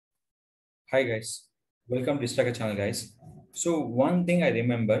Hi guys, welcome to Digital Rakesh channel guys. So one thing I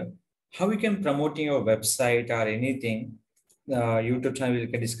remember, how you can promoting your website or anything, YouTube channel we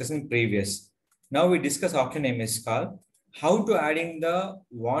can discuss in previous. Now we discuss option name is called how to adding the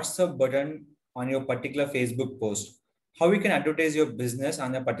WhatsApp button on your particular Facebook post. How we can advertise your business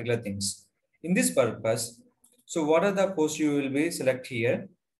on the particular things. In this purpose, so what are the posts you will be select here?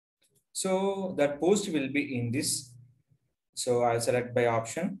 So that post will be in this. So I'll select by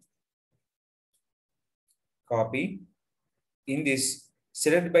option, copy. In this,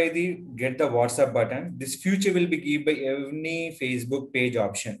 select by the get the WhatsApp button. This future will be given by any Facebook page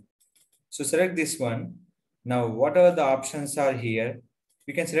option. So select this one. Now, whatever the options are here,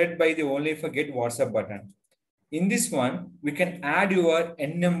 we can select by the only for get WhatsApp button. In this one, we can add your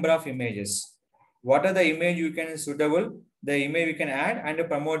n number of images. What are the image you can suitable? The image we can add and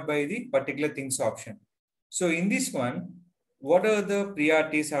promote by the particular things option. So in this one, what are the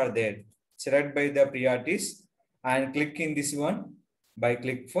priorities are there? Select by the priorities and click in this one by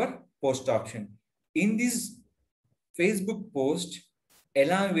click for post option. In this Facebook post,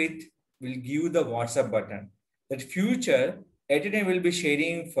 along with will give the WhatsApp button. That future at a time will be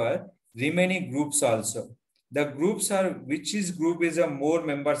sharing for remaining groups also. The groups are which is group is a more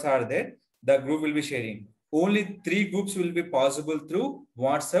members are there. The group will be sharing. Only 3 groups will be possible through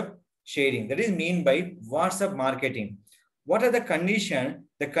WhatsApp sharing. That is mean by WhatsApp marketing. What are the condition?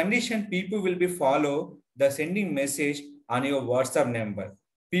 The condition people will be follow the sending message on your WhatsApp number.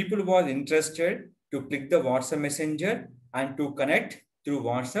 People was interested to click the WhatsApp messenger and to connect through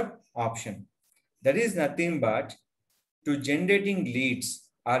WhatsApp option. That is nothing but to generating leads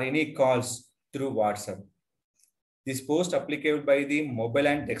or any calls through WhatsApp. This post applicable by the mobile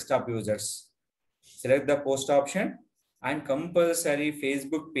and desktop users. Select the post option and compulsory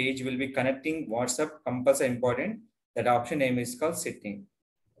Facebook page will be connecting WhatsApp compulsory important. That option name is called setting.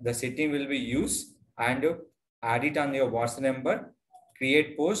 The setting will be used and add it on your WhatsApp number.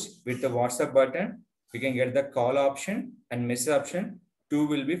 Create post with the WhatsApp button. You can get the call option and message option. 2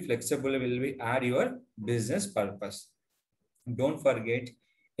 will be flexible, will be add your business purpose. Don't forget,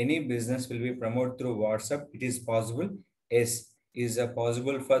 any business will be promoted through WhatsApp. It is possible. Yes, is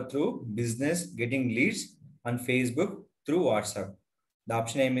possible for through business getting leads on Facebook through WhatsApp. The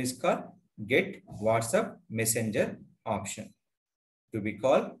option name is called get WhatsApp messenger option. To be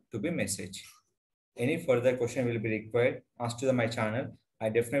called, to be message. Any further question will be required, ask to my channel. I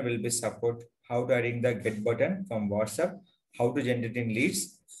definitely will be support how to adding the get button from WhatsApp, how to generating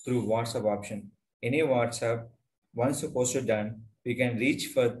leads through WhatsApp option. Any WhatsApp, once you post it done, we can reach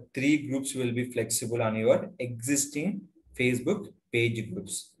for 3 groups will be flexible on your existing Facebook page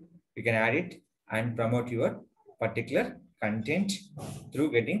groups. You can add it and promote your particular content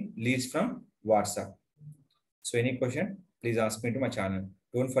through getting leads from WhatsApp. So any question, please ask me to my channel.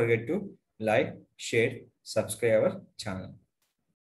 Don't forget to like, share, subscribe our channel.